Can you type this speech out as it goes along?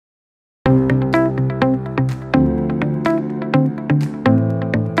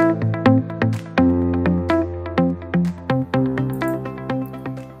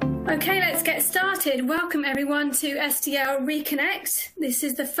welcome to SDL Reconnect. This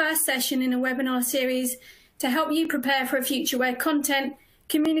is the first session in a webinar series to help you prepare for a future where content,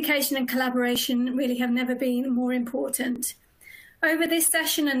 communication and collaboration really have never been more important. Over this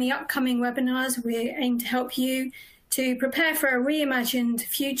session and the upcoming webinars, we aim to help you to prepare for a reimagined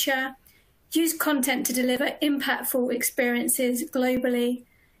future, use content to deliver impactful experiences globally,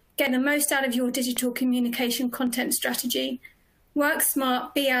 get the most out of your digital communication content strategy, work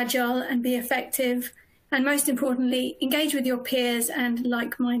smart, be agile and be effective, and most importantly, engage with your peers and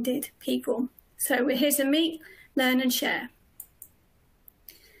like-minded people. So we're here to meet, learn and share.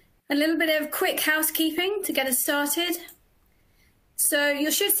 A little bit of quick housekeeping to get us started. So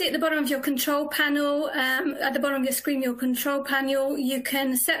you should see at the bottom of your control panel, at the bottom of your screen, your control panel, you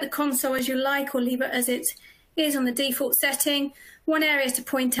can set the console as you like or leave it as it is on the default setting. One area to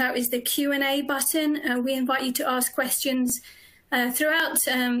point out is the Q&A button. We invite you to ask questions throughout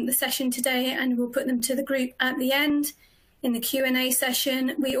the session today, and we'll put them to the group at the end in the Q&A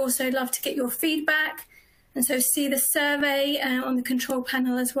session. We also love to get your feedback, and so see the survey on the control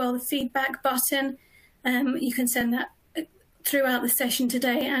panel as well, the feedback button. You can send that throughout the session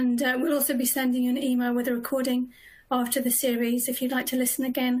today, and we'll also be sending you an email with a recording after the series if you'd like to listen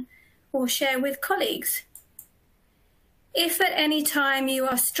again or share with colleagues. If at any time you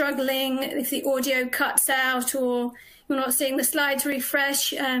are struggling, if the audio cuts out or you're not seeing the slides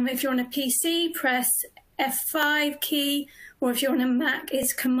refresh, if you're on a PC, press F5 key, or if you're on a Mac,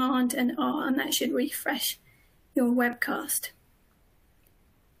 it's Command and R, and that should refresh your webcast.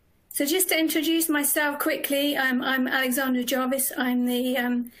 So just to introduce myself quickly, I'm Alexandra Jarvis. I'm the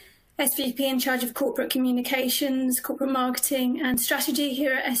SVP in charge of corporate communications, corporate marketing and strategy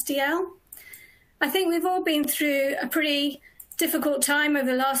here at SDL. I think we've all been through a pretty difficult time over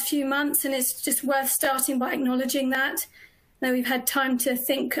the last few months, and it's just worth starting by acknowledging that. Now we've had time to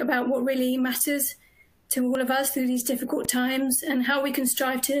think about what really matters to all of us through these difficult times and how we can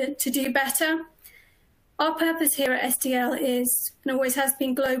strive to do better. Our purpose here at SDL is, and always has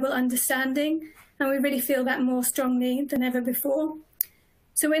been, global understanding, and we really feel that more strongly than ever before.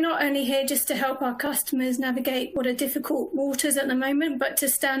 So we're not only here just to help our customers navigate what are difficult waters at the moment, but to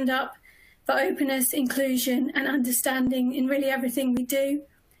stand up for openness, inclusion and understanding in really everything we do.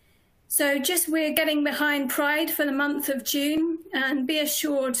 So we're getting behind Pride for the month of June, and be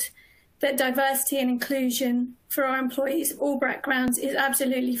assured that diversity and inclusion for our employees of all backgrounds is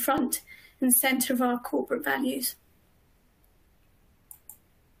absolutely front and centre of our corporate values.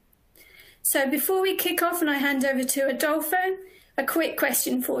 So before we kick off and I hand over to Adolfo, a quick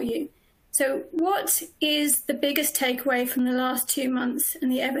question for you. So what is the biggest takeaway from the last 2 months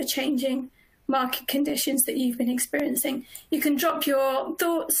and the ever-changing market conditions that you've been experiencing? You can drop your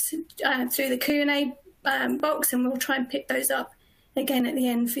thoughts through the Q&A box, and we'll try and pick those up again at the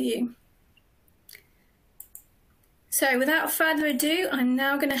end for you. So without further ado, I'm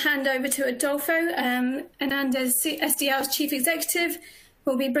now going to hand over to Adolfo Hernandez, SDL's Chief Executive,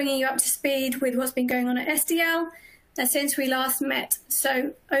 who will be bringing you up to speed with what's been going on at SDL since we last met.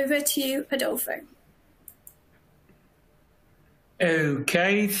 So over to you, Adolfo.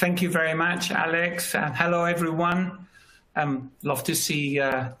 Okay, thank you very much, Alex. Hello, everyone. Love to see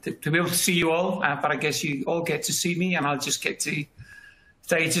to be able to see you all, but I guess you all get to see me, and I'll just get to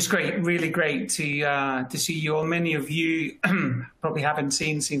say it's just great, really great to see you all. Many of you probably haven't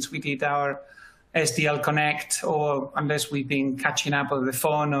seen since we did our SDL Connect, or unless we've been catching up over the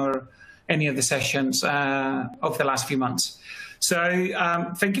phone or any of the sessions of the last few months. So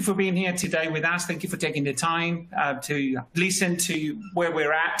thank you for being here today with us. Thank you for taking the time to listen to where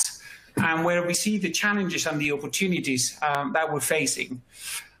we're at and where we see the challenges and the opportunities that we're facing.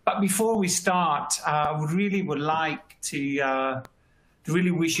 But before we start, I really would like to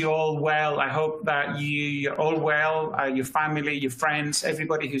really wish you all well. I hope that you're all well, your family, your friends,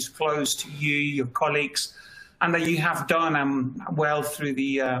 everybody who's close to you, your colleagues, and that you have done well through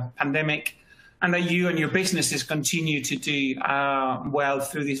the pandemic, and that you and your businesses continue to do well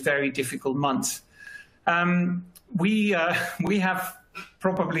through these very difficult months. We have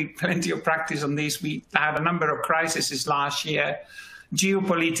probably plenty of practice on this. We had a number of crises last year,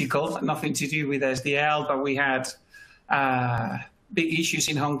 geopolitical, nothing to do with SDL, but we had big issues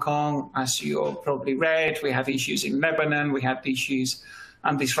in Hong Kong, as you all probably read. We had issues in Lebanon. We had issues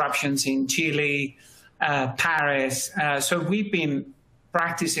and disruptions in Chile, Paris. So we've been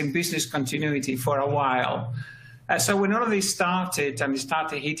practicing business continuity for a while. So when all of this started, and it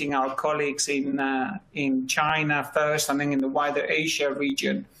started hitting our colleagues in China first, and then in the wider Asia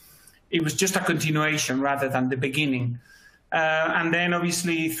region, it was just a continuation rather than the beginning. And then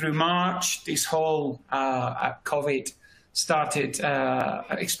obviously through March, this whole COVID started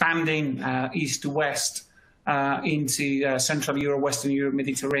expanding east to west into Central Europe, Western Europe,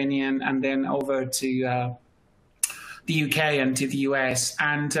 Mediterranean, and then over to the UK and to the US.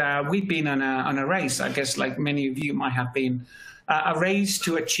 And we've been on a race, I guess, like many of you might have been, a race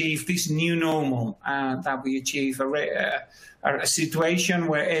to achieve this new normal, that we achieve a situation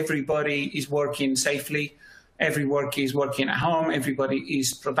where everybody is working safely, everybody is working at home, everybody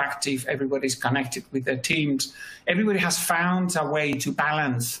is productive, everybody's connected with their teams. Everybody has found a way to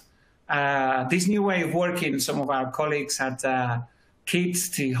balance this new way of working. Some of our colleagues had kids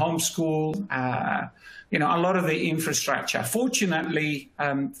to homeschool, a lot of the infrastructure. Fortunately,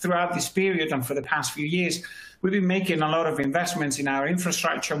 throughout this period and for the past few years, we've been making a lot of investments in our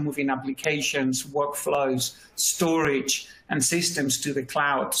infrastructure, moving applications, workflows, storage, and systems to the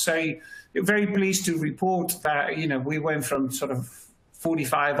cloud. So we're very pleased to report that, we went from sort of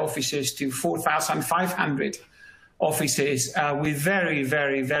 45 offices to 4,500 offices with very,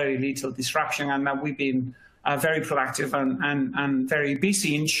 very, very little disruption, and that we've been very proactive and very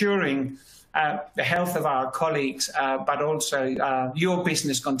busy ensuring the health of our colleagues, but also your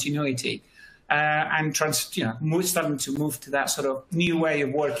business continuity, and starting to move to that sort of new way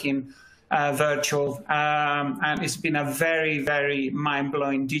of working, virtual. And it's been a very, very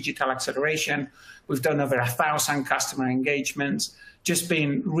mind-blowing digital acceleration. We've done over 1,000 customer engagements, just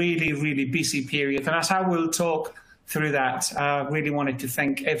been really, really busy period. And as I will talk through that, really wanted to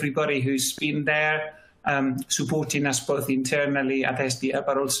thank everybody who's been there, supporting us both internally at SDL,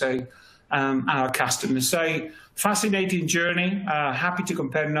 but also our customers. So fascinating journey. Happy to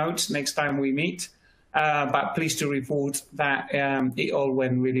compare notes next time we meet, but pleased to report that it all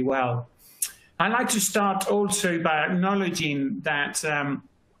went really well. I'd like to start also by acknowledging that,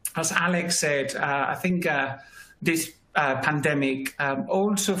 as Alex said, I think this pandemic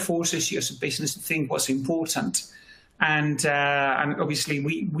also forces you as a business to think what's important. And obviously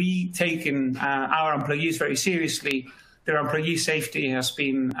we taken our employees very seriously. Their employee safety has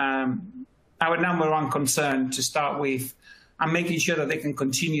been our #1 concern to start with, and making sure that they can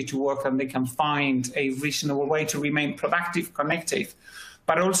continue to work and they can find a reasonable way to remain productive, connected,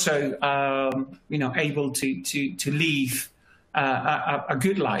 but also able to live a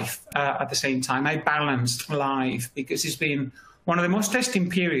good life at the same time, a balanced life, because it's been one of the most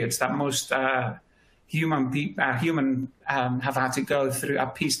testing periods that most human have had to go through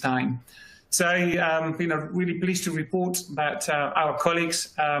at peacetime. So, really pleased to report that our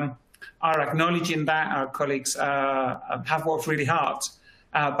colleagues are acknowledging that. Our colleagues have worked really hard,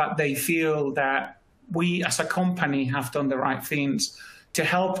 but they feel that we as a company have done the right things to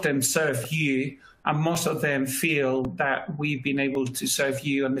help them serve you. And most of them feel that we've been able to serve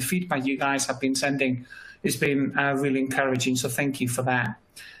you, and the feedback you guys have been sending has been really encouraging. So thank you for that.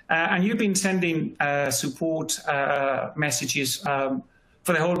 And you've been sending support messages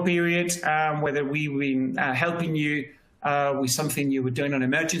for the whole period, whether we've been helping you with something you were doing on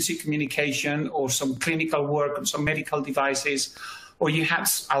emergency communication, or some clinical work on some medical devices, or you had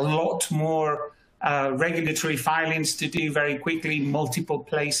a lot more regulatory filings to do very quickly in multiple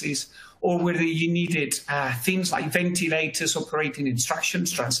places, or whether you needed things like ventilators, operating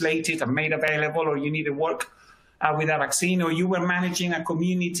instructions translated and made available, or you needed work with a vaccine, or you were managing a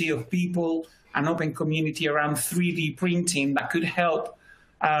community of people, an open community around 3D printing that could help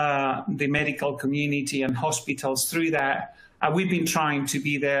the medical community and hospitals through that. We've been trying to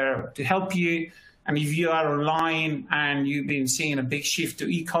be there to help you. And if you are online and you've been seeing a big shift to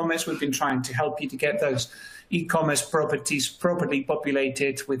e-commerce, we've been trying to help you to get those e-commerce properties properly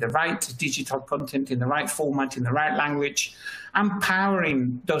populated with the right digital content in the right format, in the right language,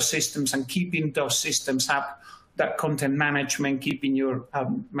 empowering those systems and keeping those systems up, that content management, keeping your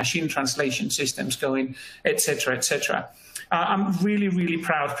machine translation systems going, etc., etc. I'm really, really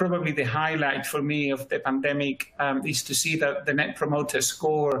proud. Probably the highlight for me of the pandemic is to see that the Net Promoter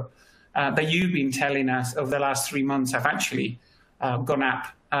Score that you've been telling us over the last 3 months have actually gone up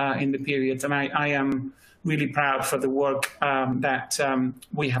in the period. And I am really proud for the work that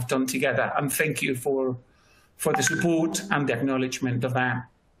we have done together. And thank you for the support and the acknowledgement of that.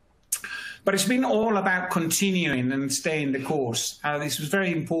 But it's been all about continuing and staying the course. This was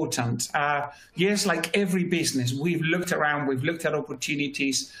very important. Yes, like every business, we've looked around, we've looked at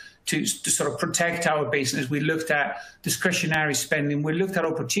opportunities to sort of protect our business. We looked at discretionary spending. We looked at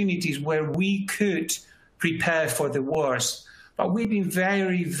opportunities where we could prepare for the worst. But we've been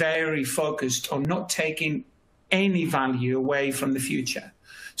very, very focused on not taking any value away from the future.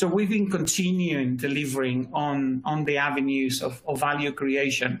 So we've been continuing delivering on the avenues of value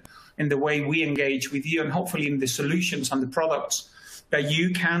creation in the way we engage with you, and hopefully in the solutions and the products that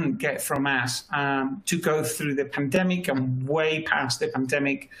you can get from us to go through the pandemic and way past the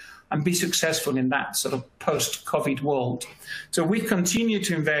pandemic and be successful in that sort of post-COVID world. So we continue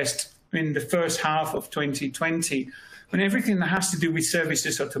to invest in the first half of 2020 when everything that has to do with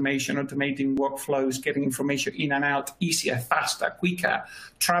services automation, automating workflows, getting information in and out easier, faster, quicker,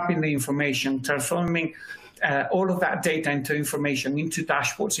 trapping the information, transforming all of that data into information, into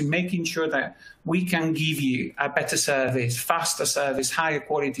dashboards, and making sure that we can give you a better service, faster service, higher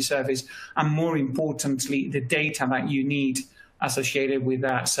quality service, and more importantly, the data that you need associated with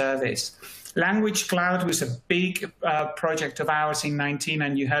that service. Language Cloud was a big project of ours in 19,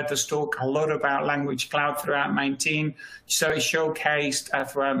 and you heard us talk a lot about Language Cloud throughout 19. You saw it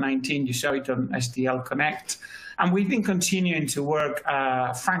showcased throughout 19. You saw it on SDL Connect. And we've been continuing to work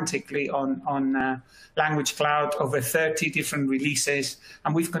frantically on Language Cloud, over 30 different releases,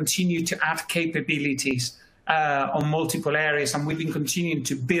 and we've continued to add capabilities on multiple areas, and we've been continuing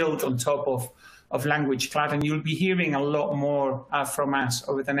to build on top of Language Cloud, and you'll be hearing a lot more from us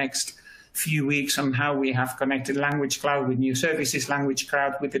over the next few weeks on how we have connected Language Cloud with new services, Language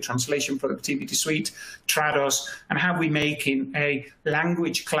Cloud with the Translation Productivity Suite, Trados, and how we're making a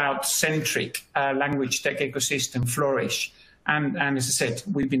Language Cloud-centric language tech ecosystem flourish. And as I said,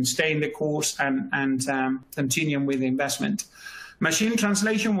 we've been staying the course and continuing with the investment. Machine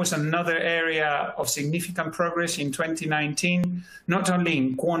translation was another area of significant progress in 2019, not only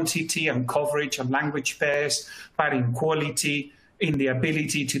in quantity and coverage of language pairs, but in quality, in the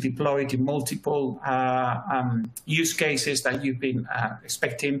ability to deploy to multiple use cases that you've been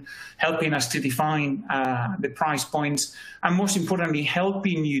expecting, helping us to define the price points, and most importantly,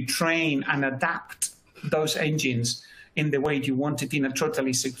 helping you train and adapt those engines in the way you want it, in a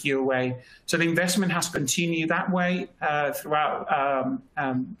totally secure way. So the investment has continued that way throughout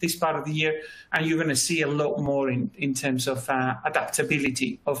this part of the year, and you're going to see a lot more in terms of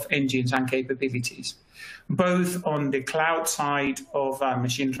adaptability of engines and capabilities, both on the cloud side of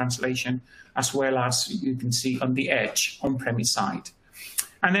machine translation, as well as you can see on the edge, on-premise side.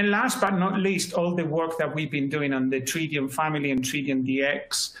 And then last but not least, all the work that we've been doing on the Tridium family and Tridium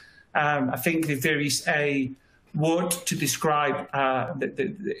DX. I think if there is a word to describe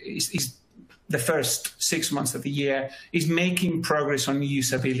is the first 6 months of the year, is making progress on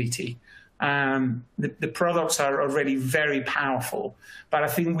usability. The products are already very powerful, but I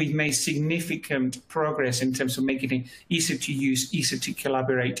think we've made significant progress in terms of making it easy to use, easy to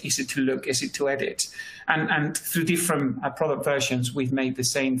collaborate, easy to look, easy to edit. And through different product versions, we've made the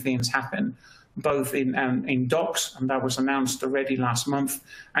same things happen, both in docs, and that was announced already last month,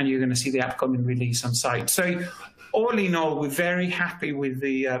 and you're going to see the upcoming release on site. So all in all, we're very happy with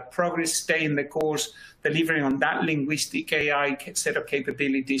the progress, staying the course, delivering on that linguistic AI set of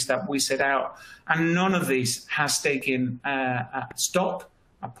capabilities that we set out. And none of this has taken a stop,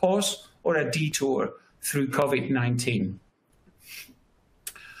 a pause, or a detour through COVID-19.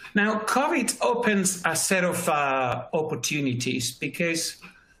 Now, COVID opens a set of opportunities, because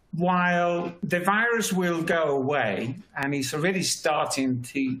while the virus will go away, and it's already starting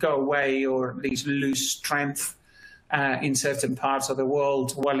to go away or at least lose strength in certain parts of the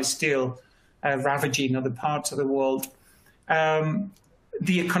world, while it's still ravaging other parts of the world,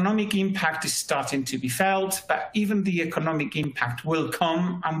 the economic impact is starting to be felt, but even the economic impact will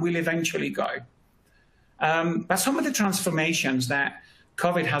come and will eventually go. But some of the transformations that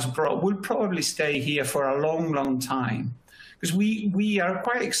COVID has brought will probably stay here for a long, long time. Because we are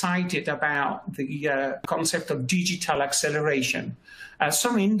quite excited about the concept of digital acceleration.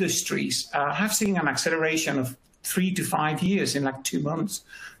 Some industries have seen an acceleration of 3 to 5 years in like 2 months,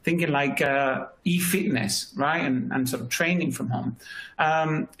 thinking like e-fitness, right, and sort of training from home.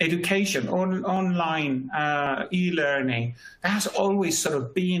 Education, online e-learning, that has always sort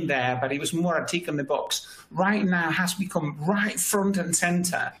of been there, but it was more a tick in the box. Right now has become right front and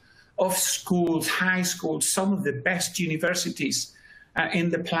center of schools, high schools. Some of the best universities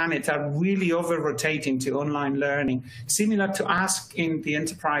in the planet are really over-rotating to online learning. Similar to us in the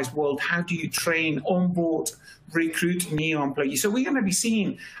enterprise world, how do you train, onboard, recruit new employees? So we're going to be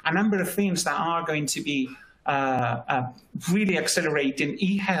seeing a number of things that are going to be really accelerating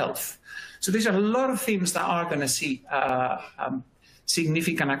e-health. So there's a lot of things that are going to see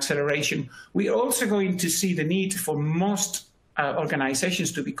significant acceleration. We're also going to see the need for most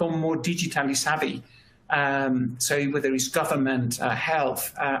organizations to become more digitally savvy. So whether it's government,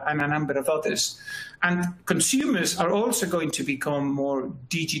 health, and a number of others. And consumers are also going to become more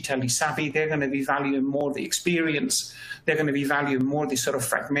digitally savvy. They're going to be valuing more the experience. They're going to be valuing more the sort of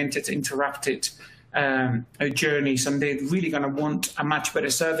fragmented, interrupted journeys. And they're really going to want a much better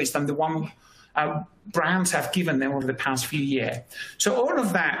service than the one brands have given them over the past few years. So all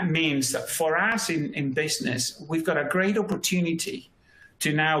of that means that for us in business, we've got a great opportunity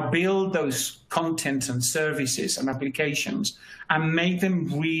to now build those content and services and applications and make them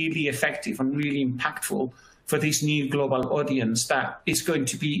really effective and really impactful for this new global audience that is going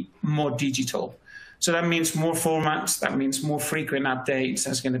to be more digital. So that means more formats, that means more frequent updates,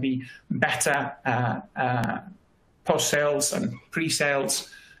 there's going to be better post-sales and pre-sales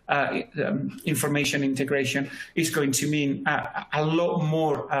information integration. Is going to mean a lot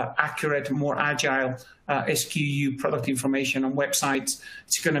more accurate, more agile SKU product information on websites.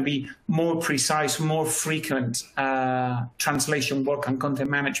 It's going to be more precise, more frequent translation work and content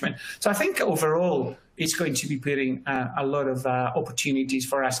management. So I think overall, it's going to be putting a lot of opportunities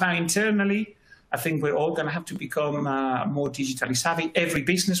for us. Now, internally, I think we're all going to have to become more digitally savvy. Every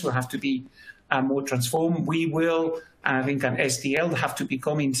business will have to be more transformed. We will, and I think an SDL, have to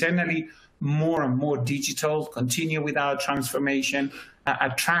become internally more and more digital, continue with our transformation,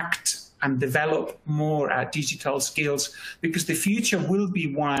 attract and develop more digital skills, because the future will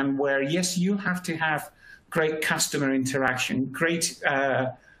be one where, yes, you have to have great customer interaction, great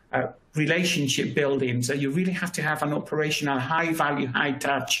relationship building. So you really have to have an operational, high value, high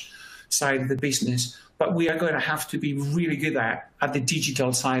touch side of the business. But we are going to have to be really good at the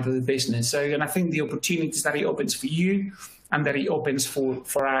digital side of the business. So, and I think the opportunities that it opens for you and that it opens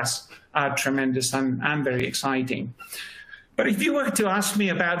for us are tremendous and very exciting. But if you were to ask me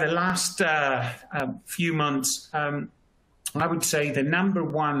about the last few months, I would say the number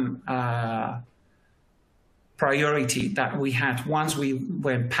one priority that we had once we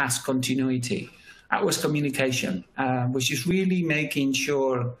went past continuity, that was communication, which is really making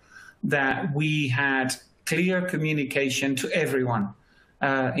sure that we had clear communication to everyone,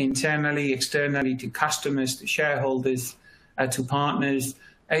 internally, externally, to customers, to shareholders, to partners.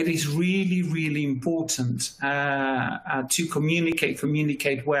 It is really, really important to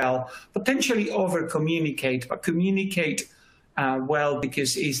communicate well, potentially over-communicate, but communicate well,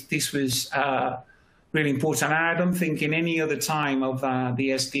 because this was really important. And I don't think in any other time of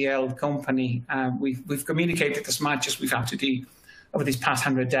the SDL company, we've communicated as much as we've had to do over these past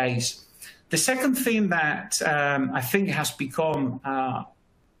 100 days. The second thing that I think has become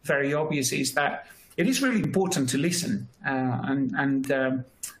very obvious is that it is really important to listen and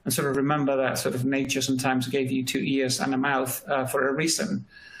sort of remember that sort of nature sometimes gave you 2 ears and a mouth for a reason.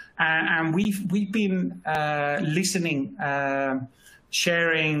 And we've been listening,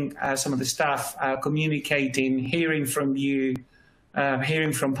 sharing some of the stuff, communicating, hearing from you,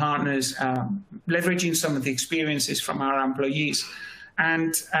 hearing from partners, leveraging some of the experiences from our employees.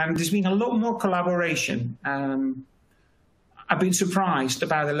 And there's been a lot more collaboration. I've been surprised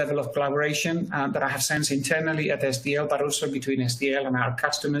about the level of collaboration that I have sensed internally at SDL, but also between SDL and our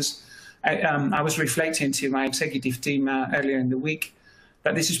customers. I was reflecting to my executive team earlier in the week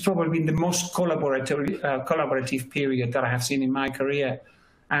that this has probably been the most collaborative period that I have seen in my career.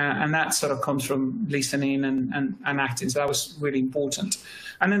 And that sort of comes from listening and acting. So that was really important.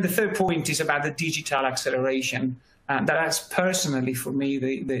 And then the third point is about the digital acceleration. That's personally, for me,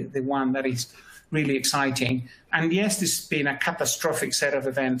 the one that is really exciting. And yes, there's been a catastrophic set of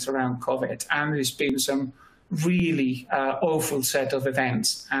events around COVID, and there's been some really awful set of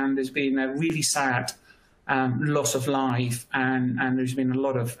events, and there's been a really sad loss of life, and there's been a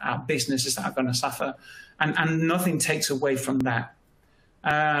lot of businesses that are going to suffer, and nothing takes away from that.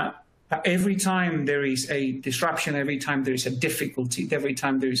 But every time there is a disruption, every time there is a difficulty, every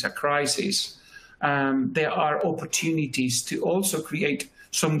time there is a crisis, there are opportunities to also create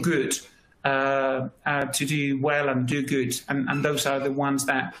some good, to do well and do good. And those are the ones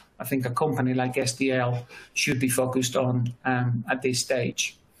that I think a company like SDL should be focused on at this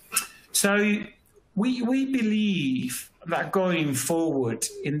stage. So we believe that going forward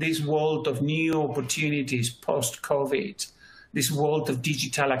in this world of new opportunities post-COVID, this world of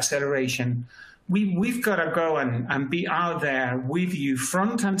digital acceleration, we've got to go and be out there with you,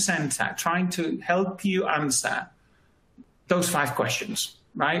 front and center, trying to help you answer those 5 questions,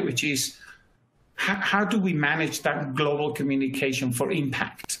 right? Which is, how do we manage that global communication for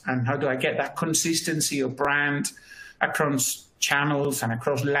impact? And how do I get that consistency of brand across channels and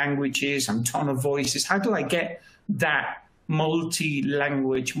across languages and tone of voices? How do I get that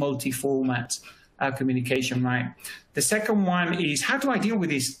multi-language, multi-format communication right? The second one is, how do I deal with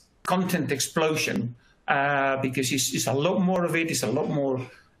this content explosion? Because it's a lot more of it, it's a lot more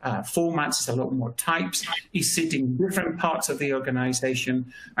formats, it's a lot more types. It's sitting in different parts of the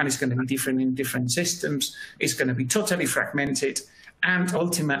organization, and it's going to be different in different systems. It's going to be totally fragmented, and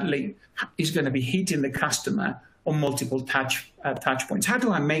ultimately it's going to be hitting the customer on multiple touch points? How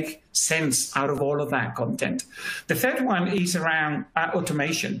do I make sense out of all of that content? The third one is around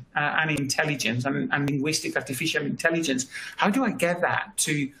automation and intelligence and linguistic artificial intelligence. How do I get that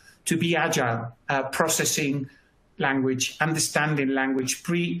to be agile, processing language, understanding language,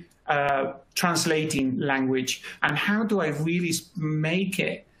 translating language, and how do I really make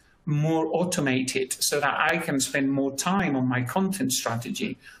it more automated so that I can spend more time on my content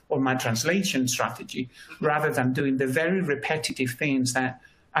strategy or my translation strategy rather than doing the very repetitive things that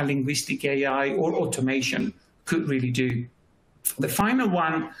a linguistic AI or automation could really do. The final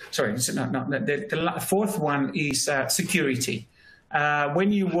one, sorry, the fourth one is security.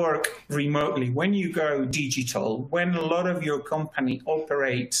 When you work remotely, when you go digital, when a lot of your company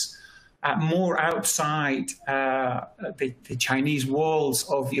operates more outside the Chinese walls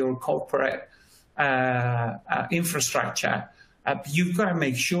of your corporate infrastructure, you've got to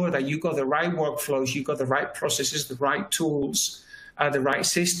make sure that you've got the right workflows, you've got the right processes, the right tools, the right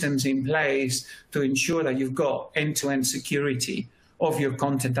systems in place to ensure that you've got end-to-end security of your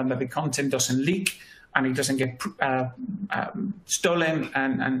content and that the content doesn't leak and it doesn't get stolen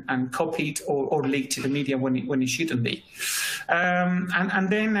and copied or leaked to the media when it shouldn't be. And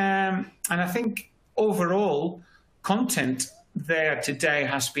I think overall, content there today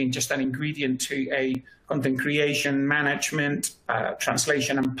has been just an ingredient to a content creation, management,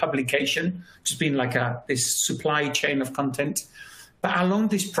 translation, and publication. It's been like this supply chain of content. But along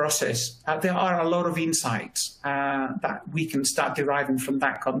this process, there are a lot of insights that we can start deriving from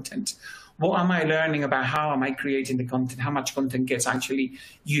that content. What am I learning about how am I creating the content? How much content gets actually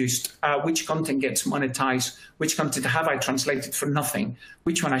used? Which content gets monetized? Which content have I translated for nothing?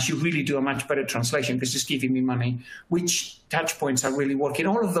 Which one I should really do a much better translation because it's giving me money? Which touch points are really working?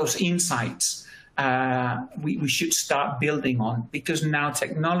 All of those insights we should start building on because now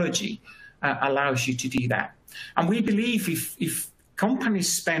technology allows you to do that. And we believe if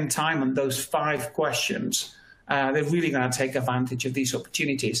companies spend time on those 5 questions, they're really going to take advantage of these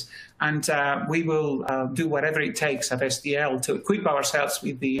opportunities. And we will do whatever it takes at SDL to equip ourselves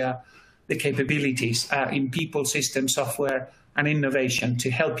with the capabilities in people, system, software, and innovation to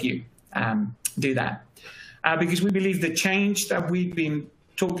help you do that. Because we believe the change that we've been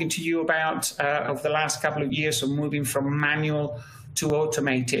talking to you about over the last couple of years of moving from manual to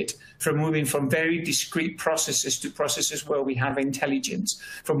automated, from moving from very discrete processes to processes where we have intelligence,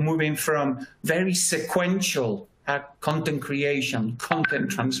 from moving from very sequential content creation, content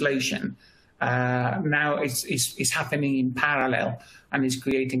translation, now it's happening in parallel and is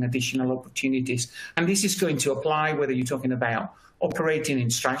creating additional opportunities. And this is going to apply whether you're talking about operating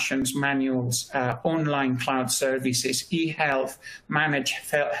instructions, manuals, online cloud services, e-health, managed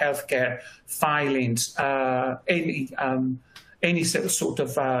healthcare, filings, any sort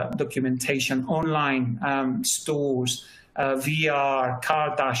of documentation, online stores, VR,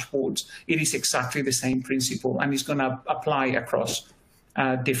 car dashboards. It is exactly the same principle and it's going to apply across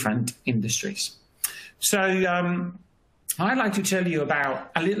different industries. So I'd like to tell you about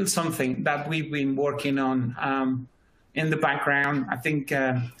a little something that we've been working on in the background. I think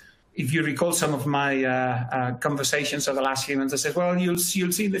if you recall some of my conversations over the last few months, I said, well, you'll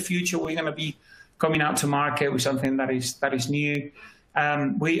see in the future we're going to be coming out to market with something that is new.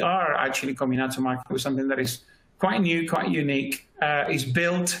 We are actually coming out to market with something that is quite new, quite unique. It's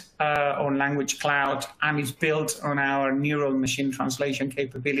built on Language Cloud and it's built on our neural machine translation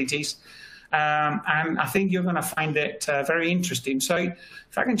capabilities. And I think you're going to find it very interesting. So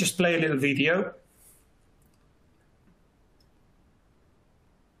if I can just play a little video.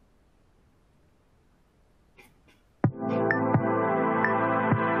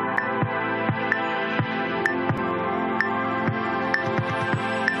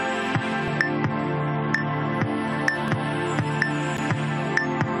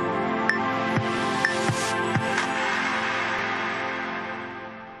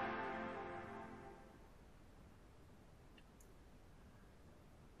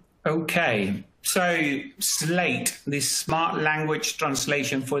 Okay, so Slate, this smart language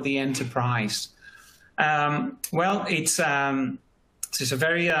translation for the enterprise. Well, it's a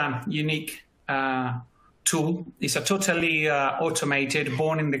very unique tool. It's a totally automated,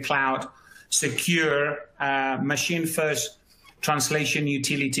 born in the cloud, secure, machine-first translation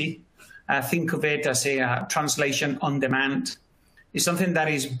utility. Think of it as a translation on demand. It's something that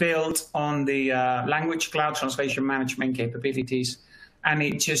is built on the Language Cloud translation management capabilities. And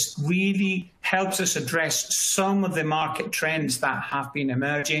it just really helps us address some of the market trends that have been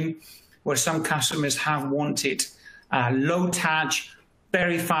emerging, where some customers have wanted low touch,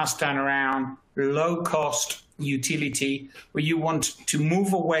 very fast turnaround, low cost utility, where you want to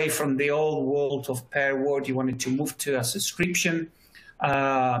move away from the old world of per word. You wanted to move to a subscription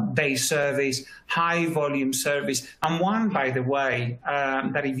based service, high volume service, and one, by the way,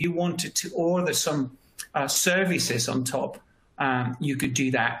 that if you wanted to order some services on top, you could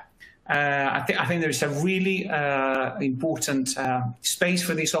do that. I think there's a really important space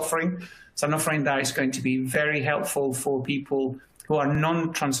for this offering. It's an offering that is going to be very helpful for people who are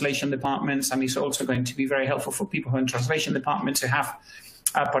non-translation departments, and it's also going to be very helpful for people who are in translation departments who have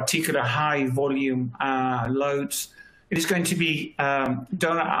particular high volume loads. It is going to be done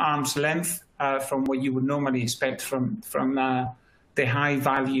at arm's length from what you would normally expect from the high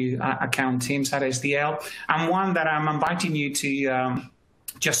value account teams at SDL, and one that I'm inviting you to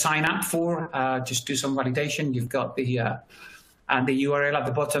just sign up for, just do some validation. You've got the URL at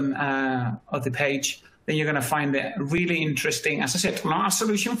the bottom of the page. Then you're going to find it really interesting. As I said, not a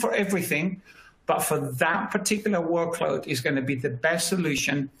solution for everything, but for that particular workload is going to be the best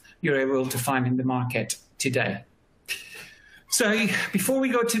solution you're able to find in the market today. So before we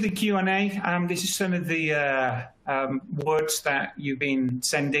go to the Q&A, this is some of the words that you've been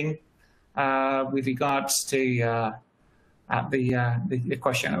sending with regards to the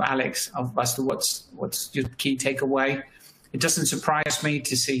question of Alex as to what's your key takeaway. It doesn't surprise me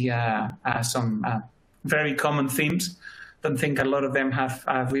to see some very common themes. Don't think a lot of them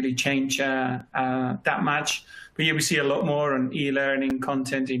have really changed that much, but you will see a lot more on e-learning,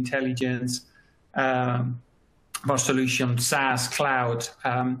 content intelligence, more solutions, SaaS, cloud,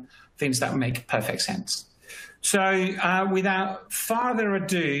 things that make perfect sense. So without further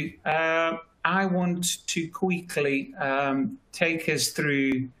ado, I want to quickly take us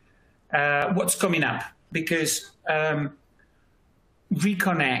through what's coming up, because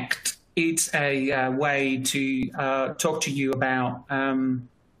Reconnect, it's a way to talk to you about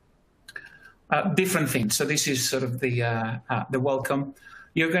different things. So this is sort of the welcome.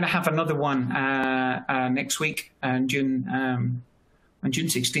 You're going to have another one next week, on June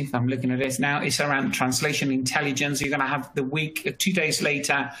 16th. I'm looking at it now. It's around translation intelligence. You're going to have the week, 2 days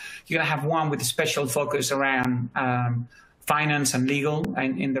later, you're going to have one with a special focus around finance and legal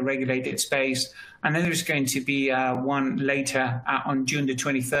in the regulated space. And then there's going to be one later on June the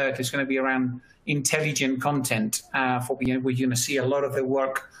 23rd. It's going to be around intelligent content. We're going to see a lot of the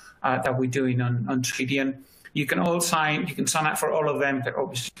work that we're doing on Tridion. You can sign up for all of them. They're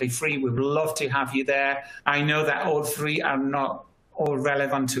obviously free. We would love to have you there. I know that all three are not all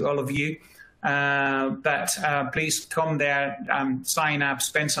relevant to all of you, but please come there, sign up,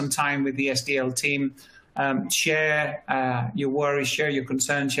 spend some time with the SDL team, share your worries, share your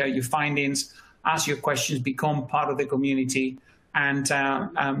concerns, share your findings, ask your questions, become part of the community, and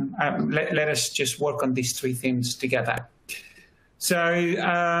let us just work on these three themes together.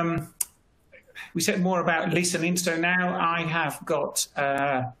 So we said more about listening. So now I have got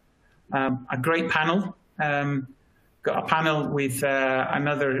a great panel. Got a panel with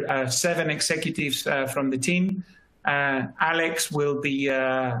another 7 executives from the team. Alex will be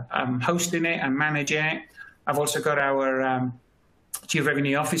hosting it and managing it. I've also got our Chief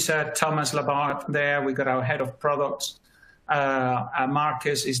Revenue Officer, Thomas Labart, there. We got our Head of Products,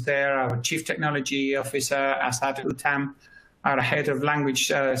 Marcus is there, our Chief Technology Officer, Asad Utam, our Head of Language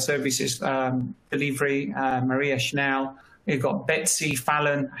Services Delivery, Maria Schnell. We've got Betsy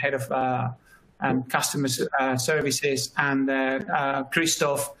Fallon, Head of Customer Services, and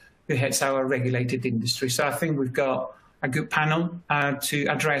Christoph, who heads our regulated industry. So I think we've got a good panel to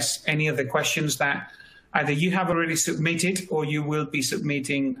address any of the questions that either you have already submitted or you will be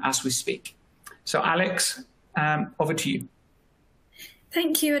submitting as we speak. So Alex, over to you.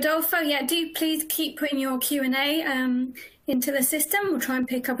 Thank you, Adolfo. Yeah, do please keep putting your Q&A into the system. We'll try and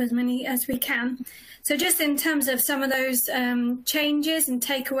pick up as many as we can. So just in terms of some of those changes and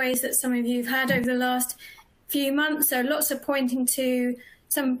takeaways that some of you have had over the last few months, so lots of pointing to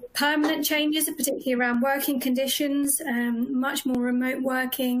some permanent changes, particularly around working conditions, much more remote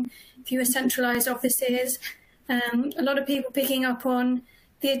working, fewer centralised offices, a lot of people picking up on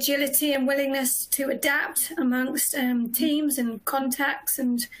the agility and willingness to adapt amongst teams and contacts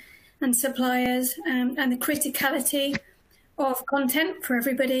and suppliers, and the criticality of content for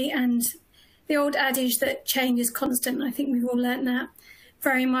everybody, and the old adage that change is constant. I think we've all learnt that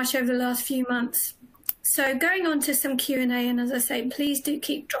very much over the last few months. So going on to some Q&A, and as I say, please do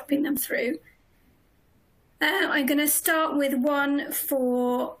keep dropping them through. I'm going to start with one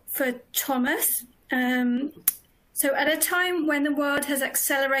for Thomas. So at a time when the world has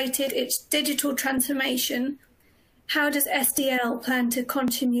accelerated its digital transformation, how does SDL plan to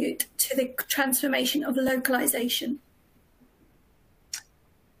contribute to the transformation of localization?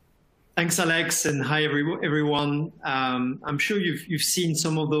 Thanks, Alex, and hi, everyone. I'm sure you've seen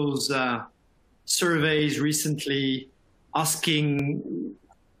some of those surveys recently asking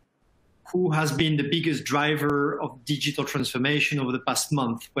who has been the biggest driver of digital transformation over the past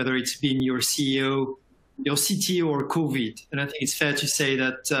month, whether it's been your CEO, your CTO, or COVID. And I think it's fair to say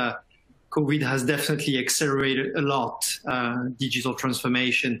that COVID has definitely accelerated a lot digital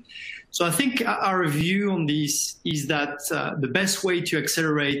transformation. So I think our view on this is that the best way to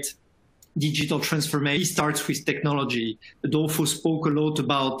accelerate digital transformation starts with technology. Adolfo spoke a lot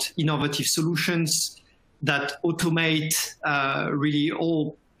about innovative solutions that automate really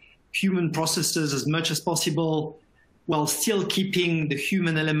all human processes as much as possible, while still keeping the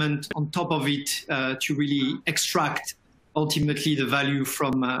human element on top of it to really extract ultimately the value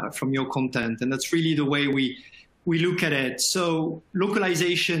from your content. And that's really the way we look at it. So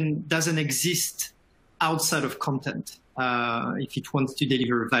localization doesn't exist outside of content if it wants to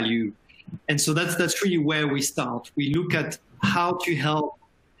deliver value. And so that's really where we start. We look at how to help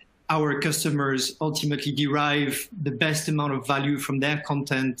our customers ultimately derive the best amount of value from their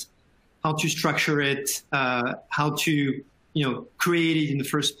content, how to structure it, how to create it in the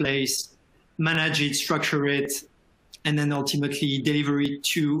first place, manage it, structure it, and then ultimately deliver it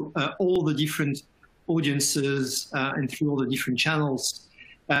to all the different audiences and through all the different channels.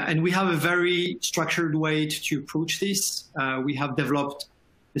 And we have a very structured way to approach this. We have developed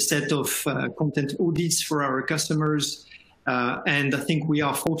a set of content audits for our customers. And I think we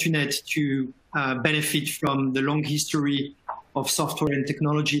are fortunate to benefit from the long history of software and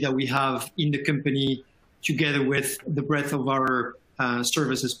technology that we have in the company, together with the breadth of our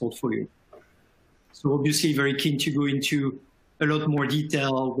services portfolio. So obviously very keen to go into a lot more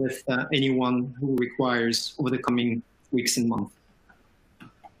detail with anyone who requires over the coming weeks and months.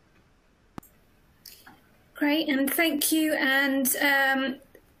 Great, and thank you. And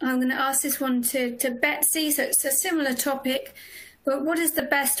I'm going to ask this one to Betsy. So it's a similar topic, but what is the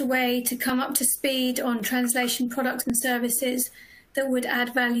best way to come up to speed on translation products and services that would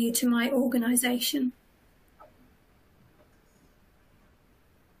add value to my organization?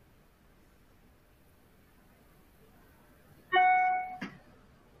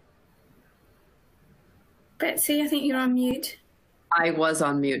 Betsy, I think you're on mute. I was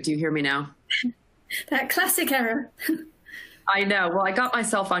on mute. Do you hear me now? That classic error. I know. Well, I got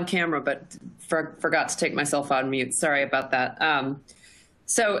myself on camera, but forgot to take myself on mute. Sorry about that.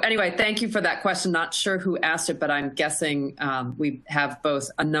 So anyway, thank you for that question. Not sure who asked it, but I'm guessing we have both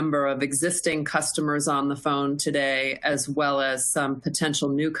a number of existing customers on the phone today, as well as some potential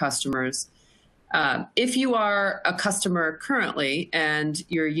new customers. If you are a customer currently and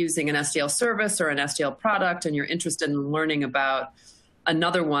you're using an SDL service or an SDL product and you're interested in learning about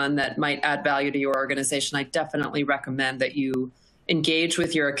another one that might add value to your organization, I definitely recommend that you engage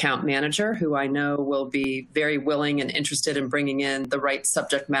with your account manager, who I know will be very willing and interested in bringing in the right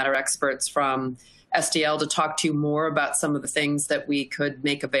subject matter experts from SDL to talk to you more about some of the things that we could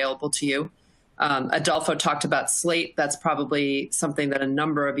make available to you. Adolfo talked about Slate. That's probably something that a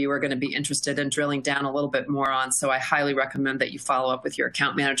number of you are going to be interested in drilling down a little bit more on. So I highly recommend that you follow up with your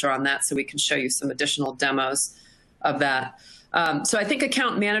account manager on that so we can show you some additional demos of that. So I think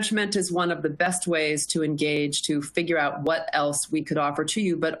account management is one of the best ways to engage, to figure out what else we could offer to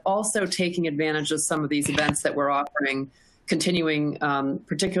you, but also taking advantage of some of these events that we're offering, continuing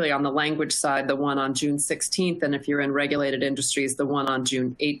particularly on the language side, the one on June 16th, and if you're in regulated industries, the one on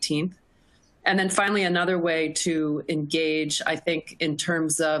June 18th. And then finally, another way to engage, I think, in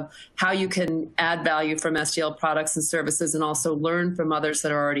terms of how you can add value from SDL products and services and also learn from others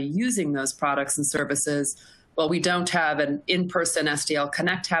that are already using those products and services. Well, we don't have an in-person SDL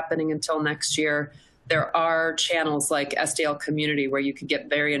Connect happening until next year. There are channels like SDL Community where you could get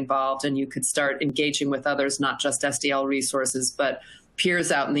very involved and you could start engaging with others, not just SDL resources, but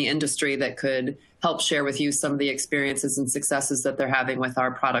peers out in the industry that could help share with you some of the experiences and successes that they're having with our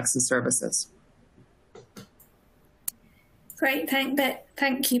products and services. Great,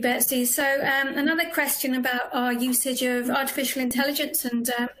 thank you, Betsy. So another question about our usage of artificial intelligence and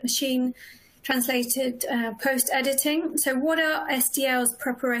machine translated post-editing. So what are SDL's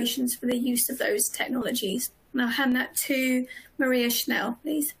preparations for the use of those technologies? And I'll hand that to Maria Schnell,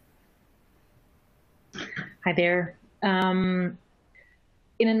 please. Hi there. In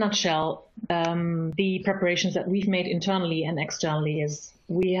a nutshell, the preparations that we've made internally and externally is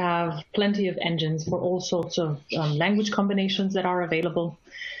we have plenty of engines for all sorts of language combinations that are available.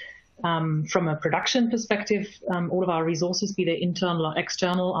 From a production perspective, all of our resources, be they internal or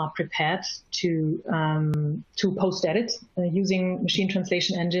external, are prepared to post-edit using machine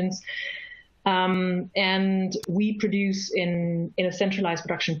translation engines. And we produce in a centralized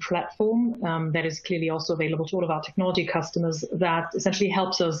production platform that is clearly also available to all of our technology customers, that essentially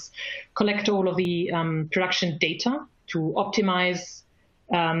helps us collect all of the production data to optimize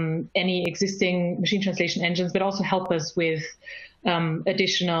any existing machine translation engines, but also help us with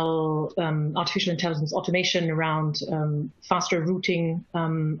additional artificial intelligence automation around faster routing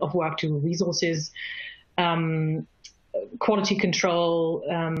of work to resources, quality control,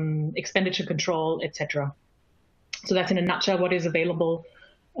 expenditure control, etc. So that's in a nutshell what is available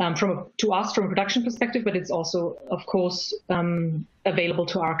to us from a production perspective, but it's also, of course, available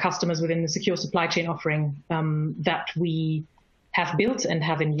to our customers within the secure supply chain offering that we have built and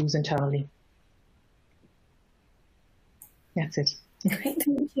have in use internally. That's it. Great,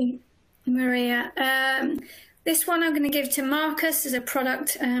 thank you, Maria. This one I'm going to give to Marcus as a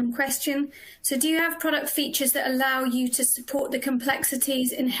product question. So do you have product features that allow you to support the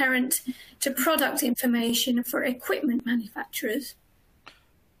complexities inherent to product information for equipment manufacturers?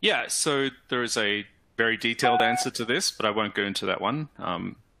 Yeah, so there is a very detailed answer to this, but I won't go into that one.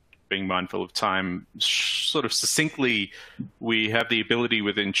 Being mindful of time, sort of succinctly, we have the ability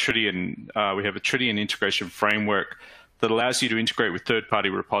within Tridion, we have a Tridion integration framework that allows you to integrate with third-party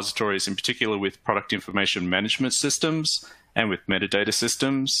repositories, in particular with product information management systems and with metadata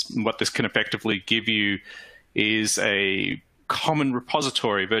systems. And what this can effectively give you is a common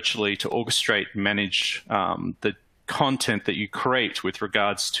repository virtually to orchestrate, manage the content that you create with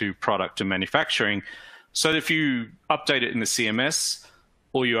regards to product and manufacturing. So if you update it in the CMS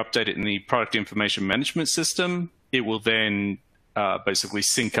or you update it in the product information management system, it will then basically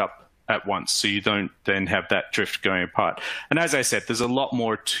sync up at once, so you don't then have that drift going apart. And as I said, there's a lot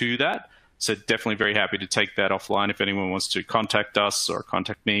more to that, so definitely very happy to take that offline if anyone wants to contact us or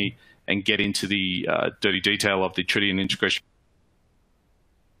contact me and get into the dirty detail of the Tridion integration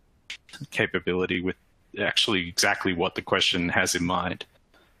capability with actually exactly what the question has in mind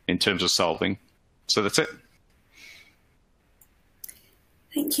in terms of solving. So that's it.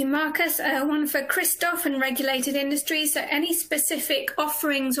 Thank you, Marcus. One for Christoph and regulated industries. So any specific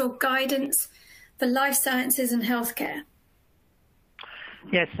offerings or guidance for life sciences and healthcare?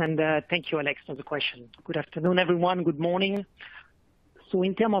 Yes, and thank you, Alex, for the question. Good afternoon, everyone. Good morning. So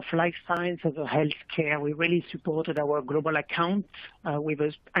in terms of life science as a healthcare, we really supported our global account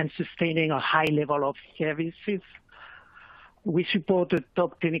and sustaining a high level of services. We supported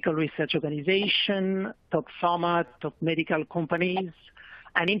top clinical research organization, top pharma, top medical companies.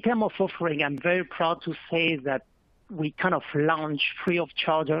 And in terms of offering, I'm very proud to say that we kind of launched free of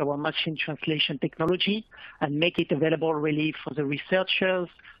charge our machine translation technology and make it available really for the researchers,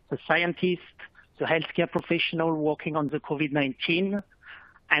 the scientists, the healthcare professional working on the COVID-19.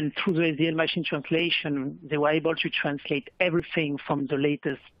 And through the SDL machine translation, they were able to translate everything from the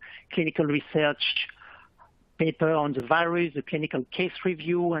latest clinical research paper on the virus, the clinical case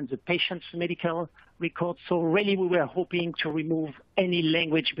review, and the patient's medical records. So really, we were hoping to remove any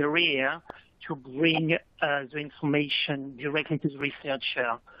language barrier to bring the information directly to the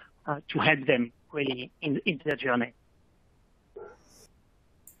researcher to help them really in their journey.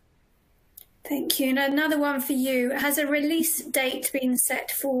 Thank you. And another one for you. Has a release date been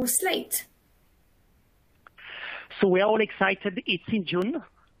set for Slate? So we are all excited. It's in June.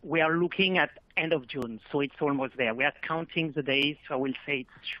 We are looking at end of June, so it's almost there. We are counting the days, so I will say it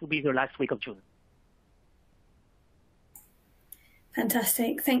should be the last week of June.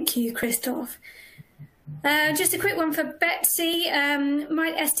 Fantastic. Thank you, Christoph. Just a quick one for Betsy.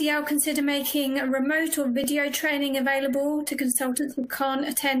 Might SDL consider making a remote or video training available to consultants who can't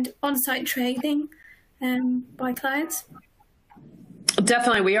attend on-site training by clients?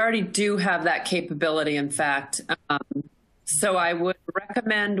 Definitely. We already do have that capability, in fact. So I would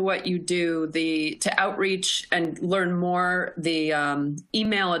recommend what you do, to outreach and learn more. The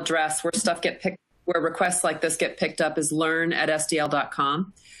email address where requests like this get picked up is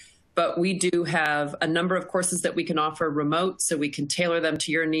learn@sdl.com. But we do have a number of courses that we can offer remote, so we can tailor them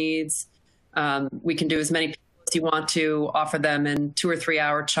to your needs. We can do as many people as you want to, offer them in 2 or 3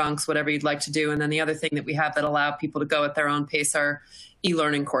 hour chunks, whatever you'd like to do. And then the other thing that we have that allow people to go at their own pace are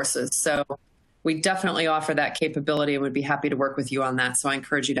e-learning courses. So we definitely offer that capability and would be happy to work with you on that. So I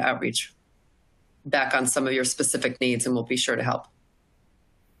encourage you to outreach back on some of your specific needs, and we'll be sure to help.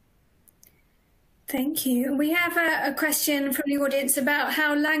 Thank you. We have a question from the audience about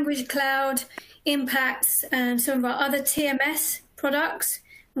how Language Cloud impacts some of our other TMS products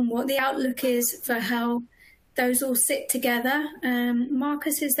and what the outlook is for how those all sit together.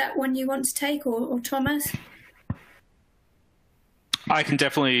 Marcus, is that one you want to take, or Thomas? I can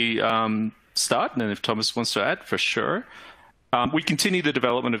definitely start, and then if Thomas wants to add, for sure. We continue the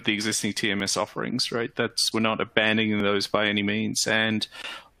development of the existing TMS offerings, right? We're not abandoning those by any means. And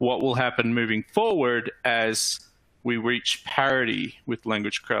what will happen moving forward as we reach parity with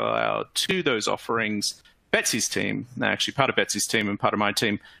Language Cloud to those offerings, Betsy's team, actually part of Betsy's team and part of my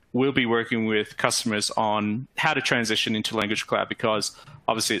team, will be working with customers on how to transition into Language Cloud, because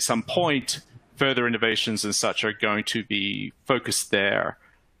obviously at some point, further innovations and such are going to be focused there.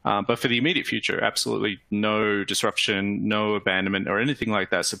 But for the immediate future, absolutely no disruption, no abandonment or anything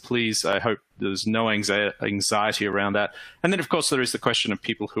like that. So please, I hope there's no anxiety around that. And then, of course, there is the question of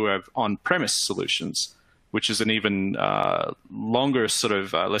people who have on-premise solutions, which is an even longer sort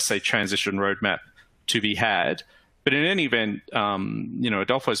of, let's say, transition roadmap to be had. But in any event,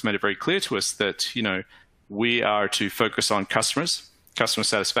 Adolfo has made it very clear to us that, we are to focus on customers, customer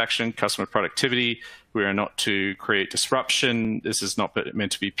satisfaction, customer productivity. We are not to create disruption. This is not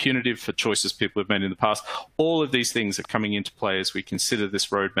meant to be punitive for choices people have made in the past. All of these things are coming into play as we consider this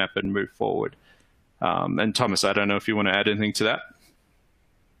roadmap and move forward. And Thomas, I don't know if you want to add anything to that.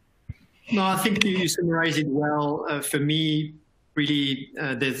 No, I think you summarized it well. For me, really,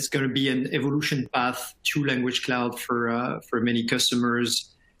 there's going to be an evolution path to Language Cloud for many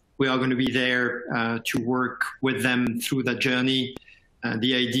customers. We are going to be there to work with them through that journey.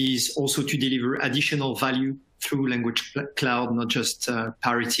 The idea is also to deliver additional value through Language Cloud, not just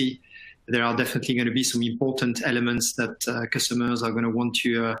parity. There are definitely going to be some important elements that customers are going to want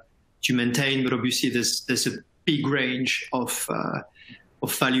to maintain, but obviously there's a big range of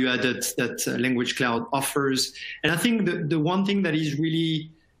value added that Language Cloud offers. And I think the one thing that is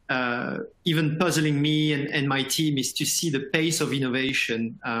really even puzzling me and my team is to see the pace of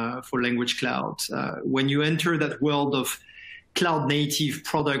innovation for Language Cloud. When you enter that world of cloud-native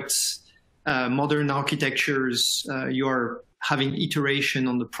products, modern architectures, you are having iteration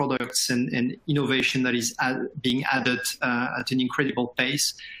on the products and innovation that is being added at an incredible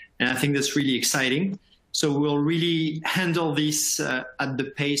pace. And I think that's really exciting. So we'll really handle this at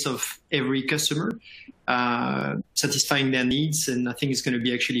the pace of every customer, satisfying their needs. And I think it's going to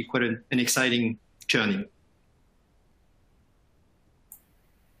be actually quite an exciting journey.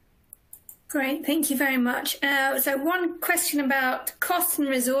 Great, thank you very much. So one question about cost and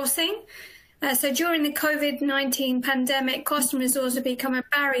resourcing. So during the COVID-19 pandemic, cost and resource have become a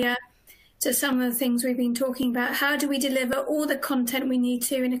barrier to some of the things we've been talking about. How do we deliver all the content we need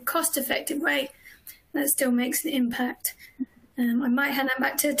to in a cost-effective way that still makes an impact? I might hand that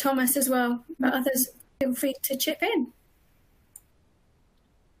back to Thomas as well, but others feel free to chip in.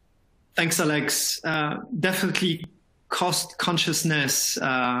 Thanks, Alex. Definitely cost consciousness,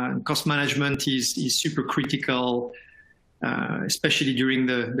 cost management is super critical, especially during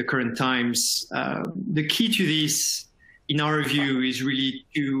the current times. The key to this, in our view, is really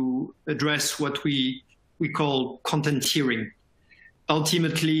to address what we call content tiering.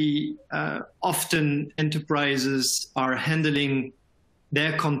 Ultimately, often enterprises are handling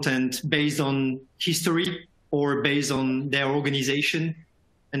their content based on history or based on their organization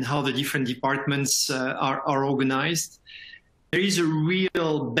and how the different departments are organized. There is a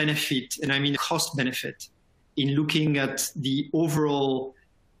real benefit, and I mean cost benefit, in looking at the overall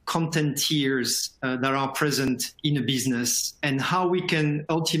content tiers that are present in a business and how we can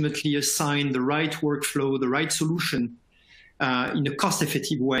ultimately assign the right workflow, the right solution in a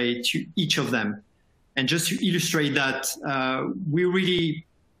cost-effective way to each of them. And just to illustrate that, we really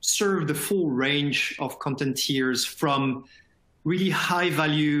serve the full range of content tiers, from really high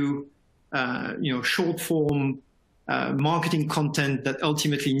value, short form marketing content that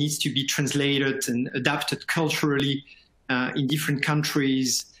ultimately needs to be translated and adapted culturally in different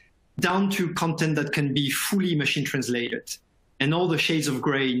countries, down to content that can be fully machine translated, and all the shades of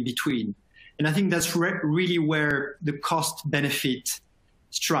gray in between. And I think that's really where the cost benefit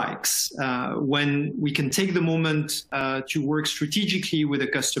strikes, when we can take the moment to work strategically with a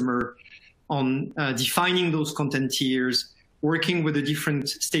customer on defining those content tiers, working with the different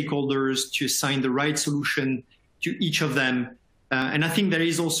stakeholders to assign the right solution to each of them. And I think there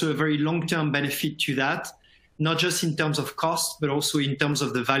is also a very long-term benefit to that, not just in terms of cost, but also in terms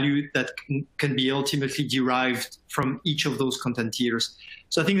of the value that can be ultimately derived from each of those content tiers.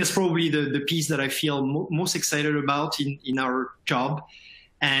 So I think that's probably the piece that I feel most excited about in our job.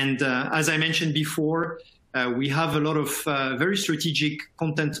 And as I mentioned before, we have a lot of very strategic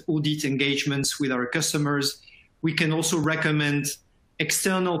content audit engagements with our customers. We can also recommend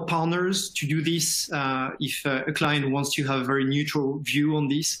external partners to do this if a client wants to have a very neutral view on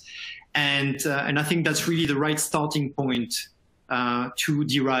this. And I think that's really the right starting point to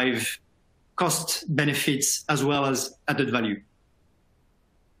derive cost benefits as well as added value.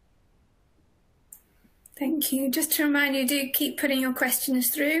 Thank you. Just to remind you, do keep putting your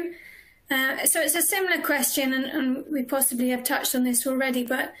questions through. So it's a similar question, and we possibly have touched on this already,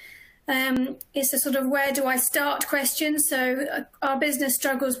 but it's a sort of where do I start question. So our business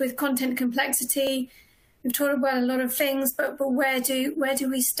struggles with content complexity. We've talked about a lot of things, but where do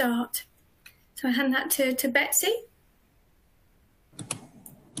we start? So I hand that to Betsy.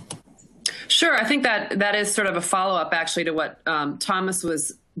 Sure. I think that is sort of a follow-up actually to what Thomas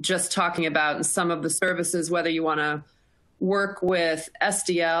was just talking about, and some of the services, whether you want to work with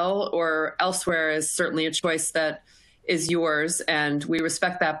SDL or elsewhere is certainly a choice that is yours, and we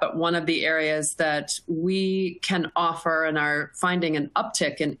respect that. But one of the areas that we can offer and are finding an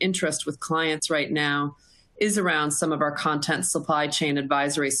uptick in interest with clients right now is around some of our content supply chain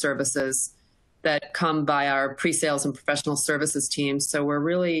advisory services that come by our pre-sales and professional services teams. So we're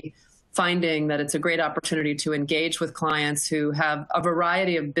really finding that it's a great opportunity to engage with clients who have a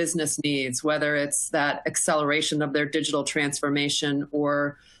variety of business needs, whether it's that acceleration of their digital transformation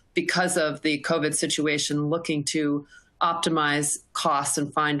or because of the COVID situation, looking to optimize costs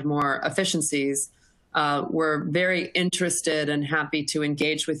and find more efficiencies. We're very interested and happy to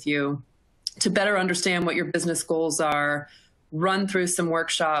engage with you to better understand what your business goals are, run through some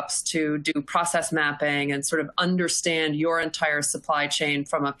workshops to do process mapping and sort of understand your entire supply chain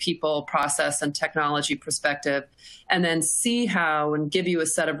from a people, process, and technology perspective, and then see how and give you a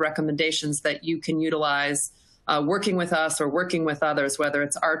set of recommendations that you can utilize working with us or working with others, whether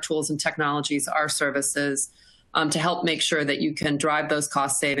it's our tools and technologies, our services, to help make sure that you can drive those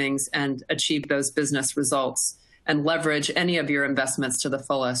cost savings and achieve those business results and leverage any of your investments to the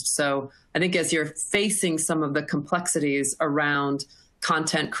fullest. So I think as you're facing some of the complexities around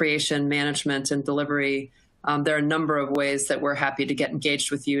content creation, management, and delivery, there are a number of ways that we're happy to get engaged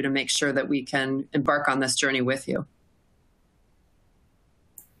with you to make sure that we can embark on this journey with you.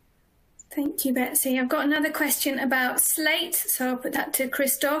 Thank you, Betsy. I've got another question about Slate, so I'll put that to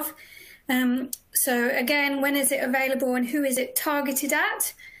Christoph. So again, when is it available and who is it targeted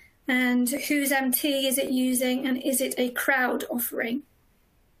at? And whose MT is it using, and is it a crowd offering?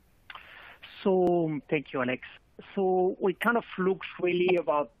 So thank you, Alex. So we kind of looked really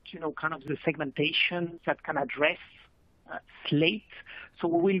about, kind of the segmentation that can address Slate. So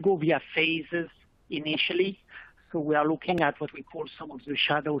we will go via phases initially. So we are looking at what we call some of the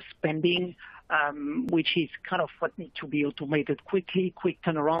shadow spending, which is kind of what needs to be automated quickly, quick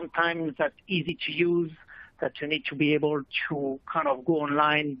turnaround times, that's easy to use, that you need to be able to kind of go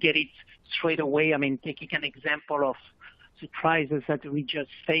online, get it straight away. I mean, taking an example of the crisis that we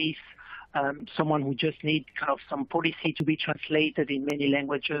just faced, someone who just needs kind of some policy to be translated in many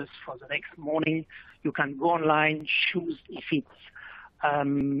languages for the next morning. You can go online, choose if it's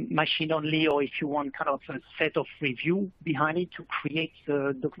machine only or if you want kind of a set of review behind it to create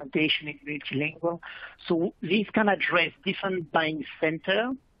the documentation in multilingual. So this can address different buying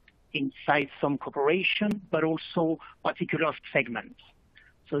center inside some corporation, but also particular segments.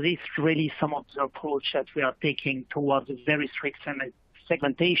 So this is really some of the approach that we are taking towards a very strict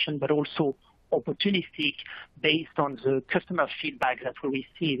segmentation, but also opportunistic based on the customer feedback that we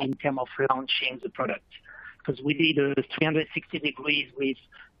receive in terms of launching the product. Because we did a 360 degrees with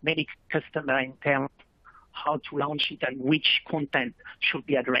many customers in terms of how to launch it and which content should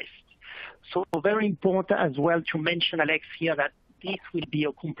be addressed. So very important as well to mention, Alex, here that this will be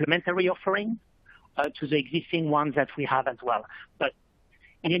a complementary offering to the existing ones that we have as well. But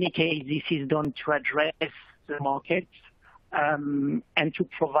in any case, this is done to address the market and to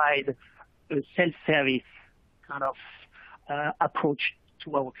provide a self-service kind of approach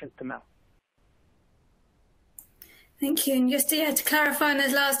to our customer. Thank you. And just to clarify on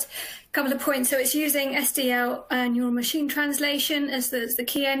those last couple of points, so it's using SDL and your machine translation as the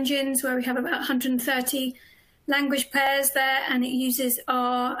key engines, where we have about 130 language pairs there, and it uses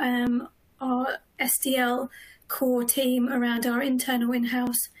our SDL core team around our internal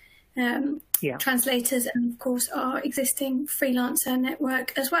in-house translators and, of course, our existing freelancer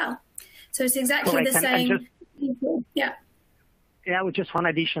network as well. So it's exactly the same. Yeah. Yeah, with just one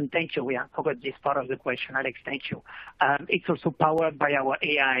addition. Thank you. I forgot this part of the question, Alex. Thank you. It's also powered by our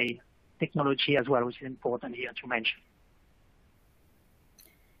AI technology as well, which is important here to mention.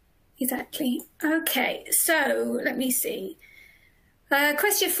 Exactly. Okay, so let me see.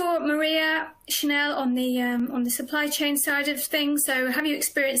 Question for Maria Chanel on the supply chain side of things. So, have you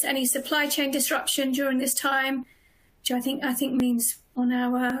experienced any supply chain disruption during this time? Which I think means on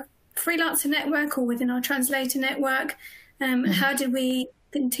our freelancer network or within our translator network. How did we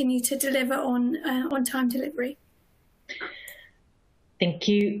continue to deliver on time delivery? Thank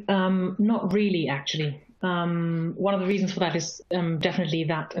you. Not really, actually. One of the reasons for that is definitely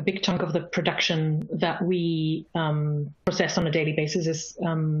that a big chunk of the production that we process on a daily basis is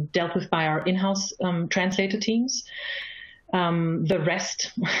dealt with by our in-house translator teams. The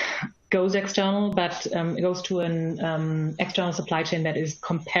rest goes external, but it goes to an external supply chain that is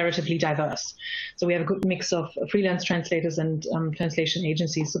comparatively diverse. So we have a good mix of freelance translators and translation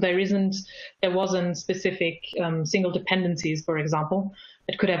agencies. So there wasn't specific single dependencies, for example,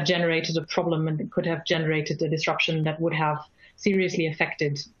 that could have generated a problem and it could have generated a disruption that would have seriously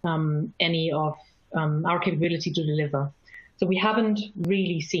affected any of our capability to deliver. So we haven't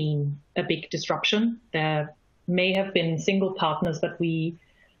really seen a big disruption. There may have been single partners, but we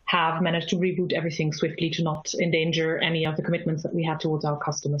have managed to reboot everything swiftly to not endanger any of the commitments that we had towards our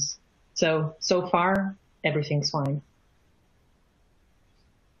customers. So far, everything's fine.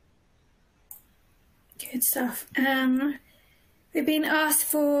 Good stuff. We've been asked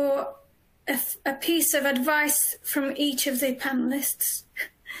for a piece of advice from each of the panelists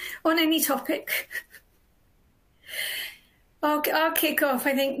on any topic. I'll kick off,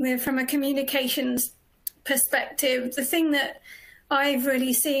 I think, from a communications perspective. The thing that I've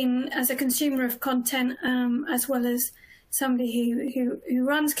really seen as a consumer of content, as well as somebody who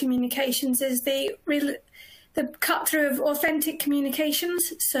runs communications, is the cut through of authentic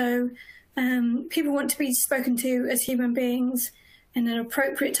communications. So people want to be spoken to as human beings in an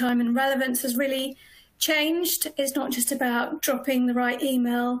appropriate time, and relevance has really changed. It's not just about dropping the right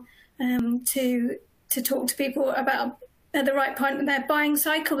email to talk to people about at the right point in their buying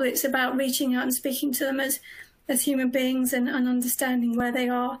cycle. It's about reaching out and speaking to them as human beings and understanding where they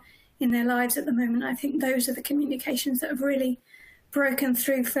are in their lives at the moment. I think those are the communications that have really broken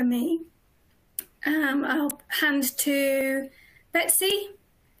through for me. I'll hand to Betsy.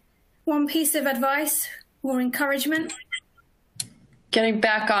 One piece of advice or encouragement. Getting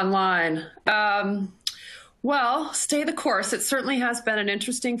back online. Well, stay the course. It certainly has been an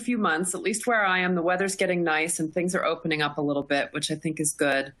interesting few months, at least where I am. The weather's getting nice and things are opening up a little bit, which I think is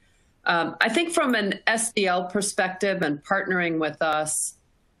good. I think from an SDL perspective and partnering with us,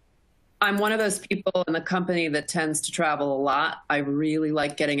 I'm one of those people in the company that tends to travel a lot. I really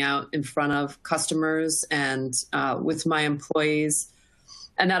like getting out in front of customers and with my employees.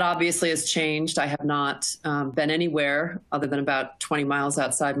 And that obviously has changed. I have not been anywhere other than about 20 miles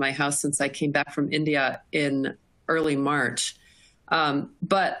outside my house since I came back from India in early March.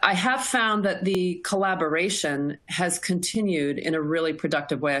 But I have found that the collaboration has continued in a really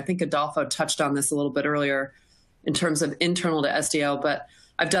productive way. I think Adolfo touched on this a little bit earlier in terms of internal to SDL, but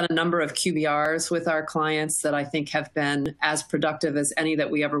I've done a number of QBRs with our clients that I think have been as productive as any that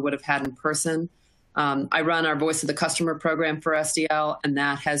we ever would have had in person. I run our Voice of the Customer program for SDL, and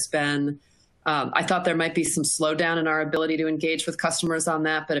that has been, I thought there might be some slowdown in our ability to engage with customers on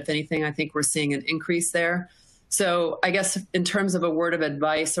that, but if anything, I think we're seeing an increase there. So I guess in terms of a word of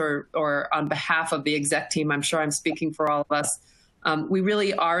advice or on behalf of the exec team, I'm sure I'm speaking for all of us, we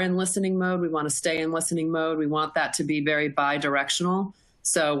really are in listening mode. We want to stay in listening mode. We want that to be very bi-directional.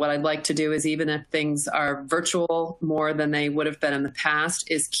 So what I'd like to do is, even if things are virtual more than they would have been in the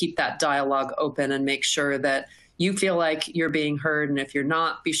past, is keep that dialogue open and make sure that you feel like you're being heard. And if you're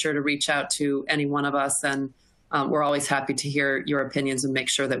not, be sure to reach out to any one of us. And we're always happy to hear your opinions and make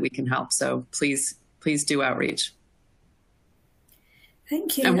sure that we can help. So please do outreach.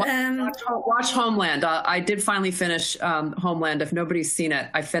 Thank you. And watch Homeland. I did finally finish Homeland. If nobody's seen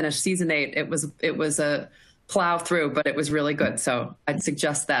it, I finished season 8. It was a plow through, but it was really good. So I'd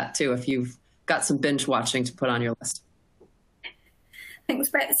suggest that too if you've got some binge watching to put on your list. Thanks,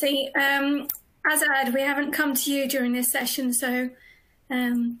 Betsy. Azad, we haven't come to you during this session, so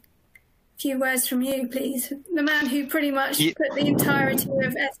a few words from you, please. The man who pretty much put the entirety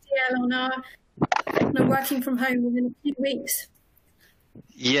of SDL on our working from home within a few weeks.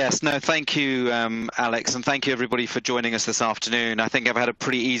 Yes, no, thank you, Alex, and thank you everybody for joining us this afternoon. I think I've had a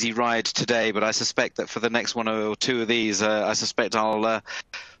pretty easy ride today, but I suspect that for the next one or two of these, I suspect I'll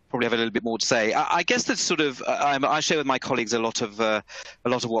probably have a little bit more to say. I guess that's sort of I share with my colleagues a lot of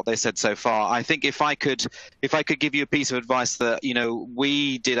what they said so far. I think if I could give you a piece of advice that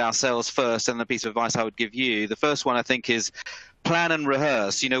we did ourselves first, and the piece of advice I would give you, the first one I think is plan and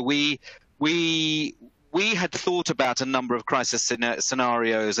rehearse. We had thought about a number of crisis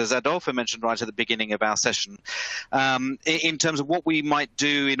scenarios, as Adolfo mentioned right at the beginning of our session, in terms of what we might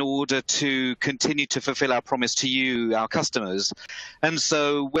do in order to continue to fulfill our promise to you, our customers. And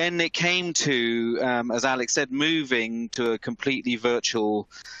so when it came to, as Alex said, moving to a completely virtual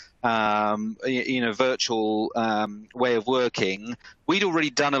virtual way of working, we'd already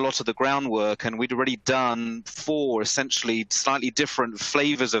done a lot of the groundwork, and we'd already done 4 essentially slightly different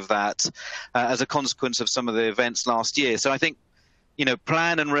flavors of that as a consequence of some of the events last year. So I think,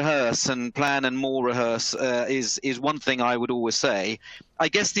 plan and rehearse, and plan and more rehearse is one thing I would always say. I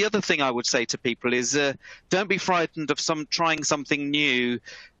guess the other thing I would say to people is don't be frightened of trying something new.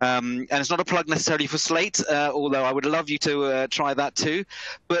 And it's not a plug necessarily for Slate, although I would love you to try that too.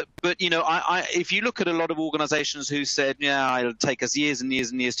 But if you look at a lot of organizations who said, yeah, it'll take us years and years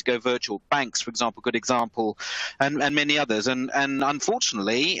and years to go virtual, banks, for example, good example, and many others. And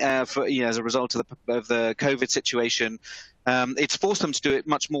unfortunately, as a result of the COVID situation, it's forced them to do it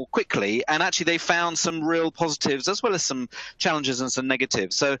much more quickly, and actually they found some real positives as well as some challenges and some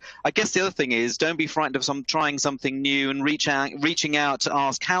negatives. So I guess the other thing is, don't be frightened of trying something new and reaching out to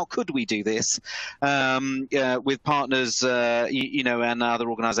ask, how could we do this with partners, and other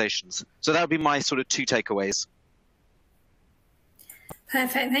organizations. So that would be my sort of 2 takeaways.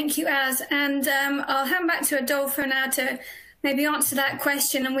 Perfect, thank you, Az. And I'll hand back to Adolfo now to maybe answer that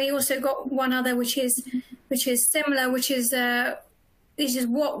question. And we also got one other, which is similar, which is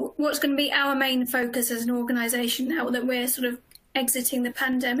what's going to be our main focus as an organisation now that we're sort of exiting the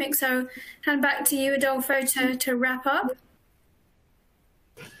pandemic. So hand back to you, Adolfo, to wrap up.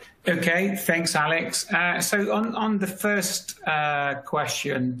 Okay, thanks, Alex. So on the first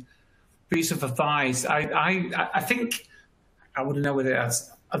question, piece of advice, I think, I wouldn't know whether that's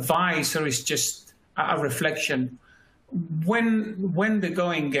advice or it's just a reflection. When the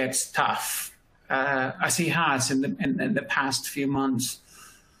going gets tough, as it has in the past few months,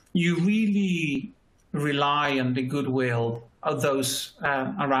 you really rely on the goodwill of those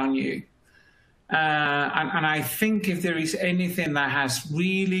around you. And I think if there is anything that has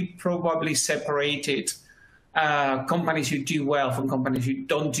really probably separated companies who do well from companies who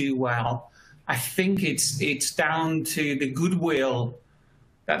don't do well, I think it's down to the goodwill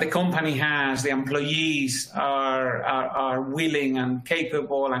that the company has. The employees are willing and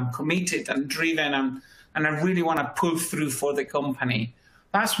capable and committed and driven and I really want to pull through for the company.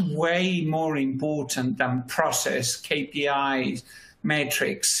 That's way more important than process, KPIs,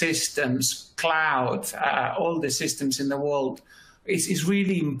 metrics, systems, cloud, all the systems in the world. It's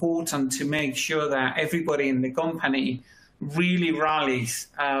really important to make sure that everybody in the company really rallies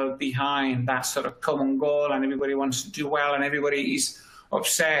behind that sort of common goal, and everybody wants to do well, and everybody is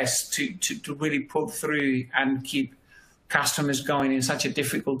obsessed to really pull through and keep customers going in such a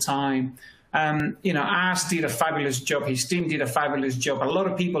difficult time. Az did a fabulous job. His team did a fabulous job. A lot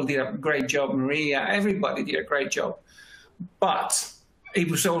of people did a great job. Maria, everybody did a great job. But it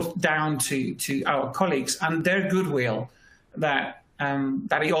was all down to our colleagues and their goodwill that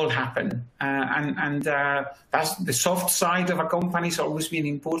it all happened. And that's the soft side of a company. Has always been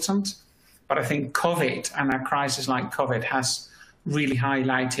important. But I think COVID and a crisis like COVID has really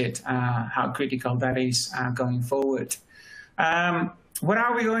highlighted how critical that is going forward. What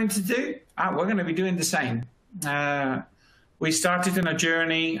are we going to do? We're going to be doing the same. We started on a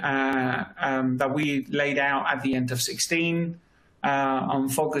journey that we laid out at the end of 2016 on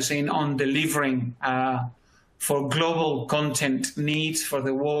focusing on delivering for global content needs for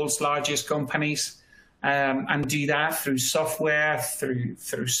the world's largest companies, and do that through software, through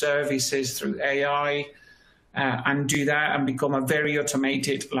services, through AI, and do that and become a very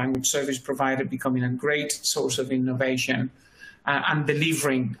automated language service provider, becoming a great source of innovation. And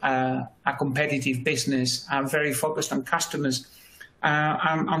delivering a competitive business, very focused on customers,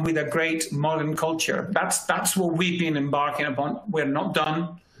 and with a great modern culture. That's what we've been embarking upon. We're not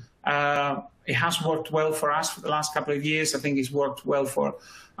done. It has worked well for us for the last couple of years. I think it's worked well for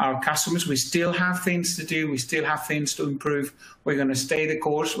our customers. We still have things to do. We still have things to improve. We're going to stay the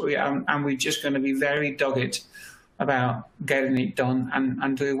course, and we're just going to be very dogged about getting it done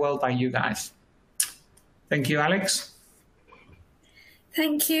and do it well by you guys. Thank you, Alex.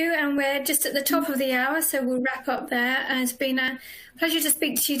 Thank you, and we're just at the top of the hour, so we'll wrap up there. It's been a pleasure to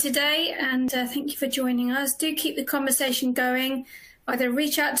speak to you today, and thank you for joining us. Do keep the conversation going. Either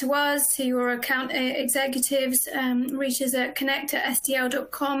reach out to us, to your account executives, reach us at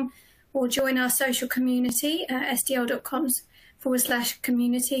connect@sdl.com, or join our social community at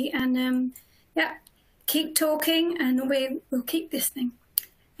sdl.com/community. And keep talking, and we'll keep listening.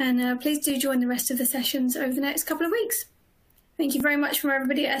 And please do join the rest of the sessions over the next couple of weeks. Thank you very much from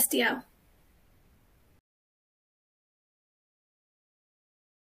everybody at SDL.